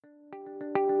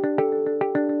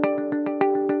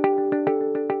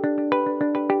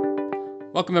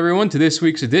Welcome, everyone, to this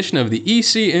week's edition of the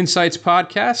EC Insights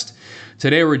podcast.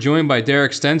 Today, we're joined by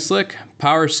Derek Stenslick,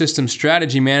 Power Systems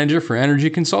Strategy Manager for Energy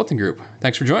Consulting Group.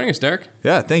 Thanks for joining us, Derek.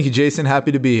 Yeah, thank you, Jason.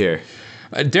 Happy to be here.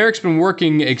 Derek's been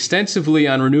working extensively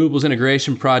on renewables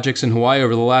integration projects in Hawaii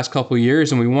over the last couple of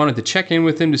years, and we wanted to check in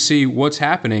with him to see what's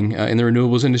happening in the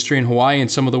renewables industry in Hawaii and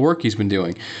some of the work he's been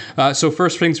doing. So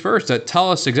first things first,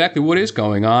 tell us exactly what is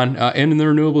going on in the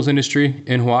renewables industry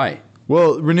in Hawaii.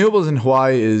 Well, renewables in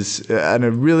Hawaii is at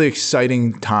a really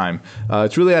exciting time.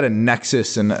 It's really at a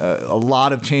nexus, and a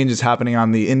lot of changes happening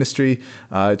on the industry.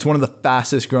 It's one of the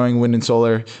fastest growing wind and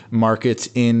solar markets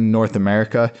in North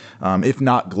America, if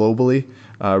not globally.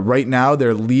 Right now,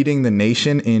 they're leading the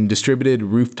nation in distributed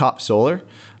rooftop solar.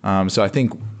 So I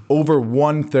think over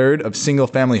 1/3 of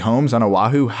single-family homes on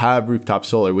Oahu have rooftop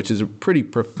solar, which is a pretty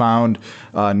profound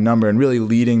number and really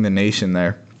leading the nation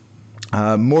there.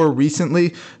 More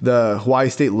recently, the Hawaii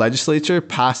State Legislature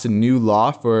passed a new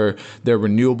law for their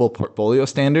renewable portfolio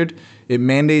standard. It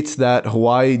mandates that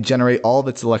Hawaii generate all of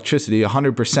its electricity,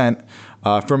 100%,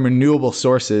 from renewable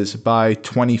sources by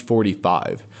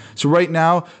 2045. So right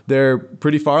now, they're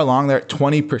pretty far along. They're at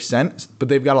 20%, but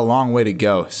they've got a long way to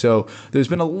go. So there's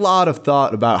been a lot of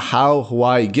thought about how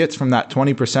Hawaii gets from that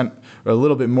 20% or a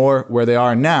little bit more where they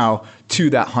are now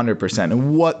to that 100%,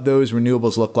 and what those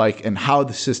renewables look like and how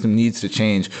the system needs to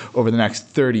change over the next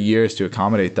 30 years to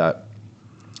accommodate that.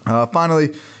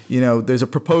 Finally, there's a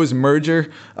proposed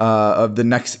merger of the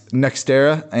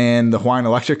NextEra and the Hawaiian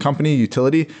Electric Company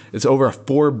utility. It's over a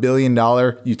 $4 billion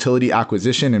utility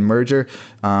acquisition and merger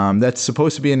that's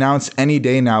supposed to be announced any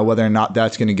day now, whether or not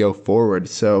that's going to go forward.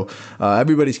 So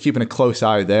everybody's keeping a close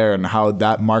eye there on how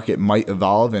that market might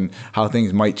evolve and how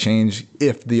things might change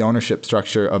if the ownership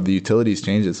structure of the utilities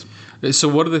changes. So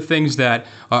what are the things that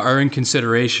are in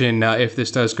consideration if this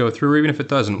does go through, or even if it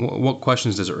doesn't? What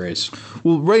questions does it raise?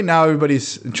 Well, right now,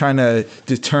 everybody's trying to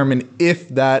determine if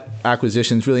that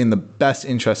acquisition is really in the best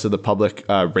interest of the public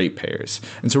ratepayers.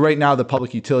 And so right now, the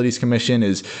Public Utilities Commission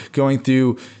is going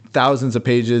through thousands of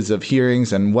pages of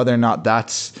hearings and whether or not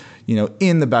that's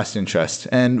in the best interest.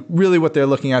 And really what they're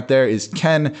looking at there is,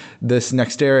 can this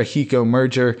NextEra-HECO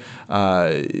merger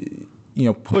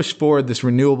push forward this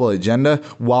renewable agenda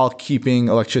while keeping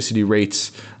electricity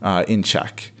rates in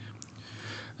check.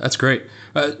 That's great.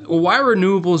 Why are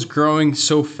renewables growing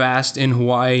so fast in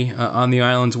Hawaii on the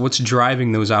islands? What's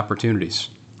driving those opportunities?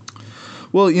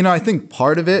 Well, I think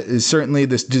part of it is certainly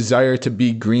this desire to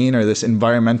be green, or this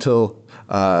environmental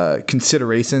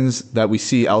considerations that we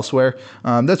see elsewhere.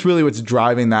 That's really what's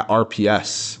driving that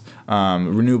RPS,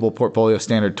 Renewable Portfolio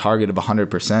Standard target of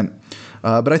 100%.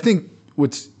 But I think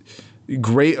what's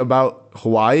great about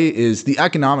Hawaii is the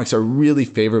economics are really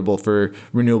favorable for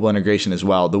renewable integration as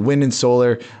well. The wind and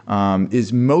solar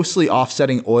is mostly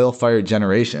offsetting oil-fired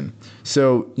generation.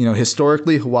 So,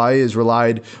 historically, Hawaii has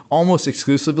relied almost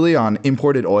exclusively on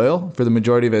imported oil for the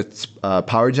majority of its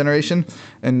power generation.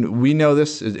 And we know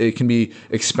this, it can be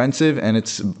expensive and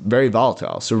it's very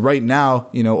volatile. So right now,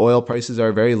 oil prices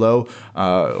are very low.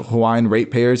 Hawaiian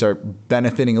ratepayers are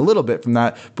benefiting a little bit from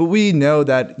that. But we know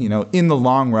that, in the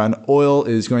long run, oil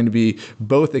is going to be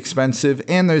both expensive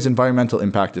and there's environmental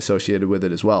impact associated with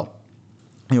it as well.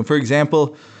 For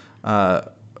example,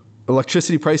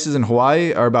 electricity prices in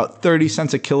Hawaii are about 30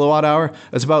 cents a kilowatt hour.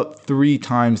 That's about 3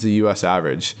 times the U.S.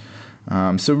 average.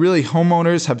 So really,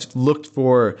 homeowners have looked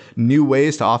for new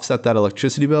ways to offset that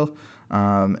electricity bill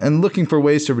and looking for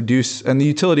ways to reduce, and the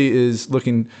utility is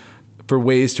looking for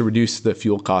ways to reduce the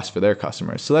fuel costs for their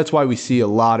customers. So that's why we see a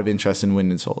lot of interest in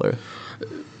wind and solar.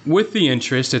 With the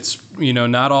interest, it's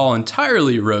not all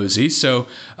entirely rosy. So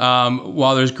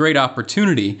while there's great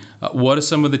opportunity, what are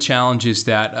some of the challenges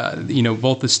that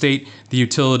both the state, the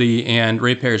utility, and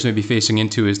ratepayers may be facing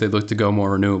into as they look to go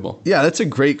more renewable? Yeah, that's a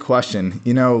great question.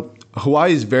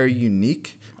 Hawaii is very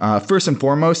unique. First and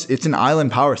foremost, it's an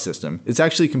island power system. It's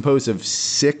actually composed of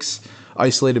 6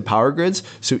 isolated power grids.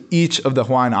 So each of the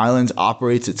Hawaiian Islands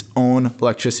operates its own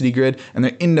electricity grid, and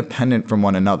they're independent from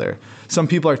one another. Some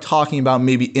people are talking about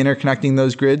maybe interconnecting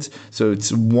those grids, so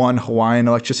it's one Hawaiian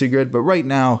electricity grid. But right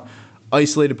now,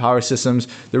 isolated power systems,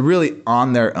 they're really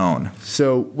on their own.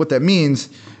 So what that means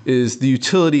is the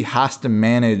utility has to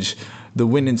manage the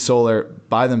wind and solar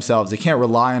by themselves. They can't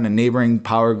rely on a neighboring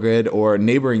power grid or a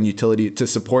neighboring utility to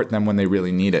support them when they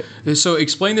really need it. So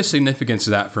explain the significance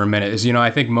of that for a minute. As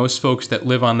I think most folks that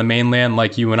live on the mainland,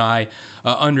 like you and I,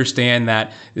 understand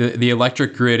that the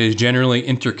electric grid is generally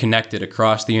interconnected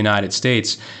across the United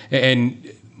States.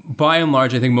 by and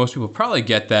large, I think most people probably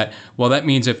get that. Well, that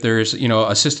means if there's,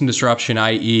 a system disruption,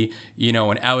 i.e.,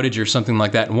 an outage or something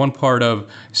like that in one part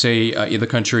of, say, the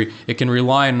country, it can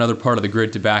rely on another part of the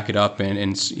grid to back it up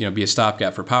and be a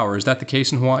stopgap for power. Is that the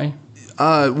case in Hawaii?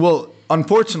 Well,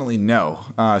 unfortunately, no.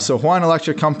 So Hawaiian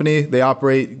Electric Company, they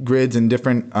operate grids in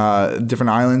different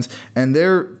islands, and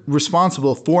they're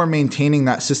responsible for maintaining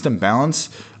that system balance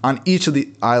on each of the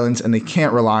islands, and they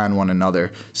can't rely on one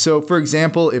another. So, for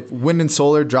example, if wind and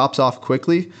solar drops off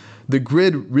quickly, the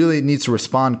grid really needs to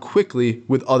respond quickly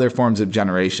with other forms of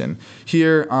generation.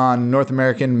 Here on North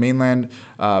American mainland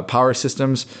power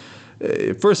systems,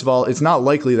 first of all, it's not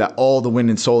likely that all the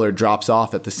wind and solar drops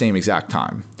off at the same exact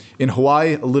time. In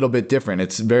Hawaii, a little bit different.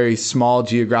 It's a very small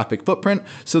geographic footprint,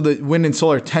 so the wind and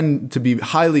solar tend to be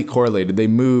highly correlated. They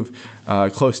move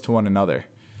close to one another.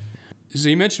 So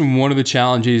you mentioned one of the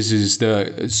challenges is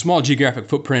the small geographic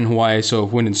footprint in Hawaii, so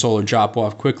if wind and solar drop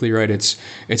off quickly, right, it's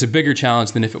a bigger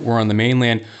challenge than if it were on the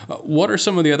mainland. What are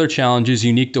some of the other challenges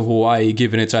unique to Hawaii,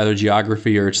 given its either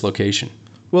geography or its location?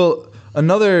 Well,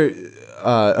 another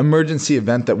emergency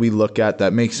event that we look at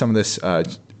that makes some of this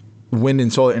wind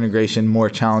and solar integration more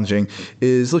challenging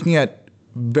is looking at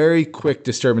very quick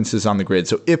disturbances on the grid.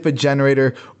 So if a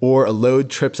generator or a load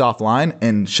trips offline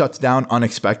and shuts down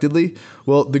unexpectedly,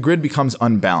 well, the grid becomes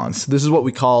unbalanced. This is what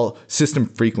we call system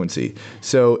frequency.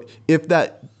 So if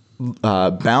that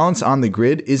balance on the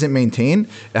grid isn't maintained,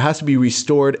 it has to be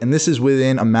restored, and this is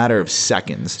within a matter of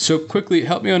seconds. So quickly,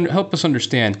 help us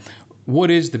understand, what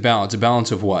is the balance? A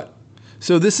balance of what?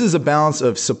 So this is a balance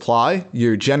of supply,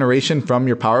 your generation from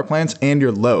your power plants, and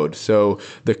your load. So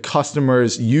the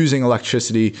customers using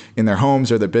electricity in their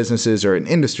homes or their businesses or in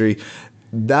industry,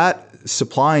 that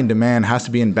supply and demand has to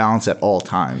be in balance at all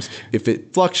times. If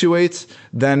it fluctuates,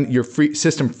 then your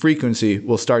system frequency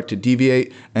will start to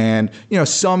deviate. And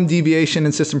some deviation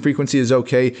in system frequency is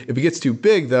okay. If it gets too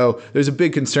big, though, there's a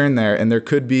big concern there, and there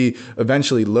could be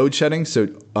eventually load shedding. So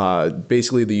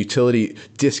basically the utility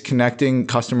disconnecting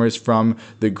customers from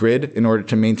the grid in order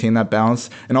to maintain that balance.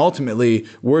 And ultimately,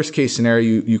 worst case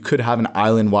scenario, you could have an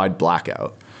island-wide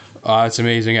blackout. It's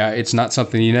amazing. It's not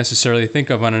something you necessarily think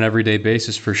of on an everyday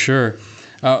basis, for sure.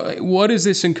 What is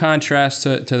this in contrast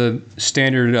to the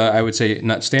standard, I would say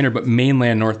not standard, but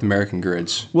mainland North American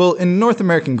grids? Well, in North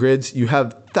American grids, you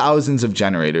have thousands of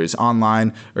generators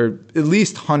online, or at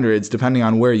least hundreds, depending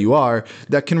on where you are,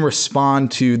 that can respond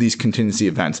to these contingency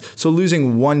events. So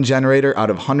losing one generator out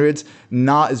of hundreds,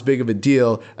 not as big of a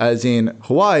deal as in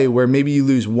Hawaii, where maybe you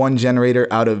lose one generator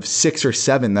out of 6 or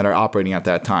 7 that are operating at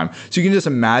that time. So you can just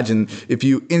imagine if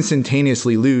you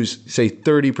instantaneously lose, say,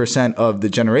 30% of the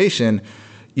generation,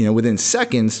 within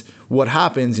seconds, what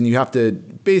happens, and you have to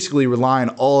basically rely on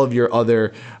all of your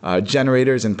other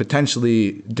generators and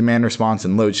potentially demand response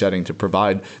and load shedding to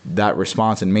provide that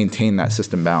response and maintain that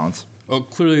system balance. Well,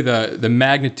 clearly the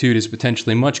magnitude is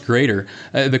potentially much greater.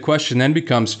 The question then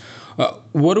becomes,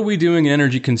 what are we doing in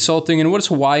energy consulting, and what is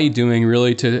Hawaii doing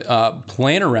really to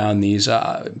plan around these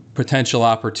potential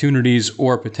opportunities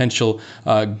or potential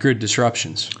grid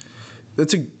disruptions?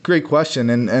 That's a great question.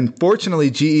 And fortunately,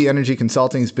 GE Energy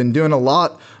Consulting has been doing a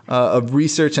lot of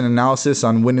research and analysis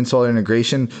on wind and solar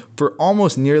integration for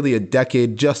almost nearly a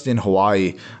decade just in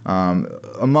Hawaii,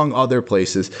 among other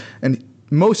places. And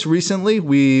most recently,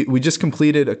 we just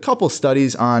completed a couple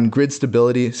studies on grid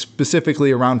stability,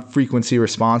 specifically around frequency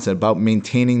response and about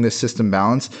maintaining the system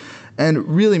balance, and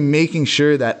really making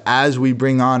sure that as we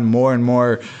bring on more and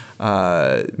more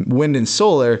wind and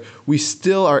solar, we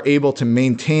still are able to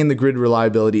maintain the grid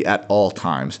reliability at all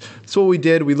times. So what we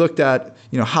did, we looked at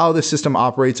how the system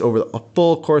operates over a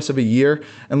full course of a year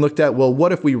and looked at, well,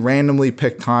 what if we randomly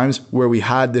pick times where we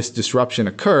had this disruption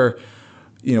occur?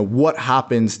 What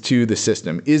happens to the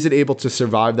system? Is it able to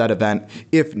survive that event?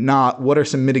 If not, what are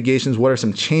some mitigations? What are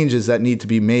some changes that need to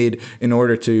be made in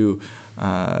order to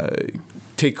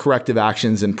take corrective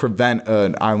actions and prevent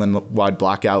an island-wide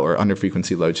blackout or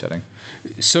under-frequency load shedding?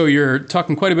 So you're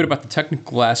talking quite a bit about the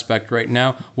technical aspect right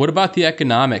now. What about the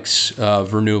economics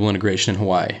of renewable integration in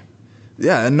Hawaii?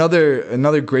 Yeah,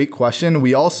 another great question.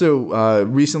 We also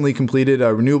recently completed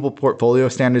a renewable portfolio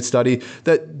standard study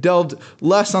that delved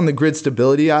less on the grid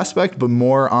stability aspect, but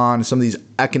more on some of these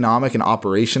economic and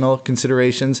operational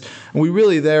considerations. And we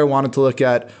really there wanted to look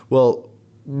at, well,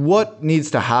 what needs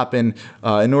to happen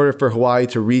in order for Hawaii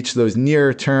to reach those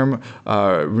near-term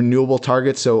renewable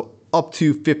targets? So up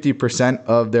to 50%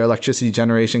 of their electricity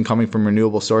generation coming from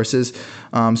renewable sources.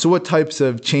 So what types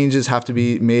of changes have to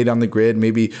be made on the grid?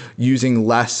 Maybe using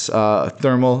less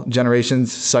thermal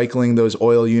generations, cycling those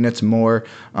oil units more,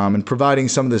 and providing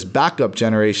some of this backup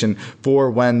generation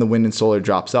for when the wind and solar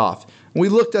drops off. We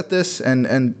looked at this,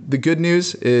 and the good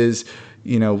news is,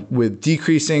 with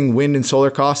decreasing wind and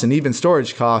solar costs and even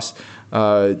storage costs,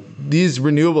 these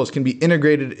renewables can be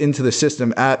integrated into the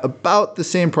system at about the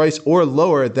same price or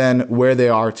lower than where they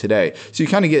are today. So you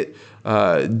kind of get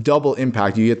double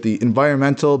impact. You get the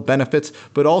environmental benefits,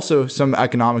 but also some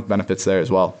economic benefits there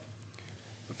as well.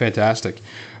 Fantastic.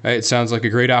 It sounds like a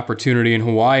great opportunity in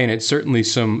Hawaii, and it's certainly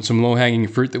some low-hanging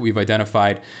fruit that we've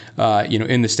identified,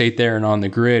 in the state there and on the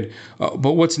grid.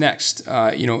 But what's next?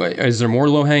 Is there more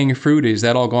low-hanging fruit? Is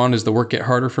that all gone? Does the work get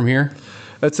harder from here?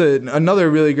 That's another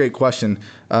really great question.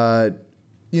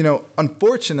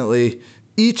 Unfortunately,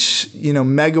 each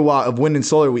megawatt of wind and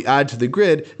solar we add to the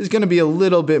grid is going to be a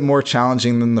little bit more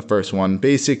challenging than the first one.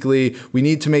 Basically, we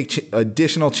need to make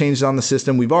additional changes on the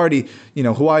system. We've already,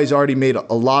 Hawaii's already made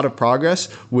a lot of progress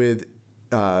with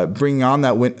bringing on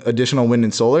that additional wind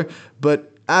and solar.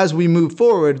 But as we move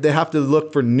forward, they have to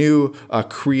look for new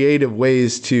creative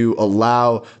ways to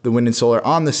allow the wind and solar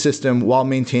on the system while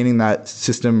maintaining that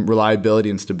system reliability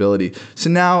and stability. So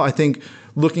now I think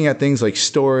looking at things like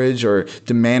storage or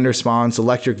demand response,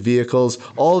 electric vehicles,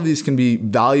 all of these can be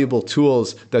valuable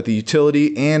tools that the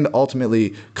utility and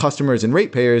ultimately customers and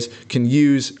ratepayers can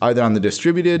use either on the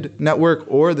distributed network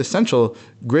or the central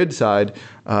grid side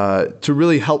to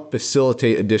really help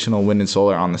facilitate additional wind and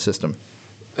solar on the system.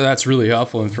 That's really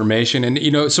helpful information.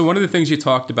 And, so one of the things you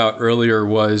talked about earlier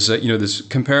was, this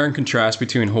compare and contrast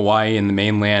between Hawaii and the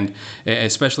mainland,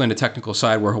 especially on the technical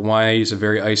side, where Hawaii is a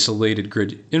very isolated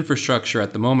grid infrastructure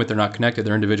at the moment. They're not connected.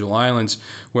 They're individual islands,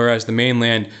 whereas the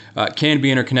mainland can be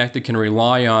interconnected, can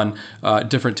rely on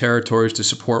different territories to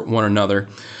support one another.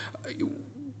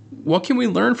 What can we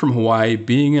learn from Hawaii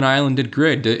being an islanded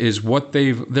grid? Is what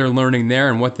they're learning there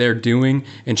and what they're doing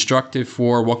instructive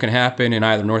for what can happen in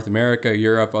either North America,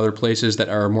 Europe, other places that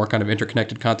are more kind of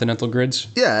interconnected continental grids?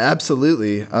 Yeah,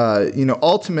 absolutely.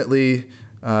 Ultimately,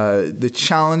 the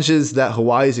challenges that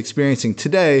Hawaii is experiencing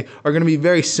today are going to be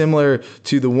very similar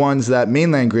to the ones that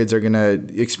mainland grids are going to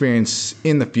experience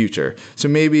in the future. So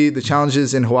maybe the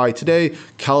challenges in Hawaii today,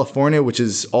 California, which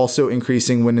is also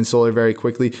increasing wind and solar very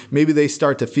quickly, maybe they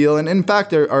start to feel, and in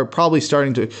fact are probably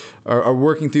are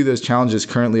working through those challenges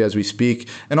currently as we speak.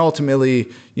 And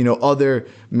ultimately, other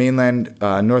mainland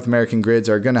North American grids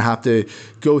are going to have to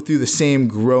go through the same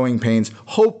growing pains.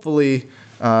 Hopefully,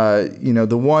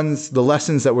 the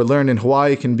lessons that were learned in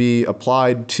Hawaii can be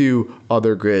applied to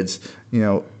other grids.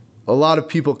 A lot of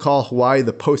people call Hawaii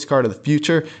the postcard of the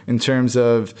future in terms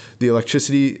of the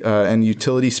electricity and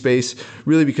utility space,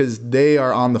 really because they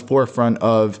are on the forefront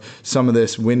of some of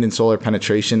this wind and solar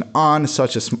penetration on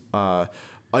such a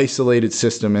isolated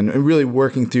system and really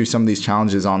working through some of these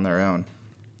challenges on their own.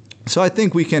 So I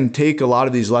think we can take a lot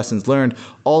of these lessons learned.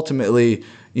 Ultimately,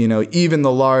 even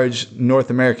the large North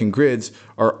American grids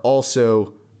are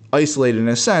also isolated in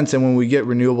a sense. And when we get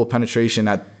renewable penetration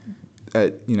at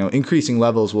increasing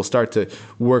levels, we'll start to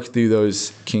work through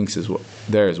those kinks as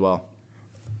well.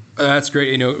 That's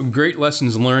great. Great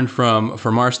lessons learned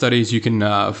from our studies. You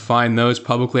can find those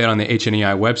publicly out on the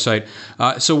HNEI website.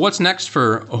 So what's next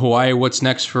for Hawaii? What's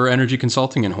next for energy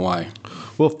consulting in Hawaii?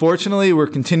 Well, fortunately, we're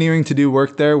continuing to do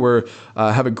work there. We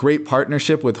have a great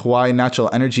partnership with Hawaii Natural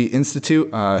Energy Institute,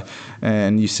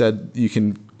 and you said you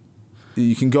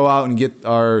can go out and get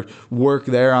our work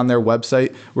there on their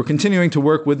website. We're continuing to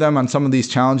work with them on some of these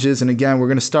challenges, and again, we're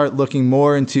going to start looking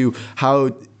more into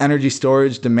how energy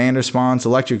storage, demand response,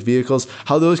 electric vehicles,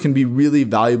 how those can be really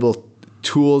valuable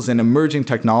tools and emerging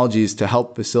technologies to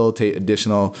help facilitate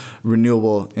additional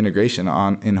renewable integration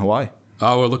in Hawaii.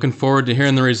 Oh, we're looking forward to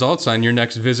hearing the results on your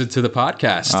next visit to the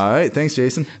podcast. All right. Thanks,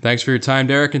 Jason. Thanks for your time,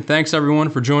 Derek. And thanks, everyone,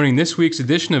 for joining this week's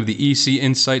edition of the EC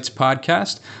Insights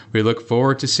podcast. We look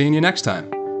forward to seeing you next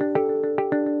time.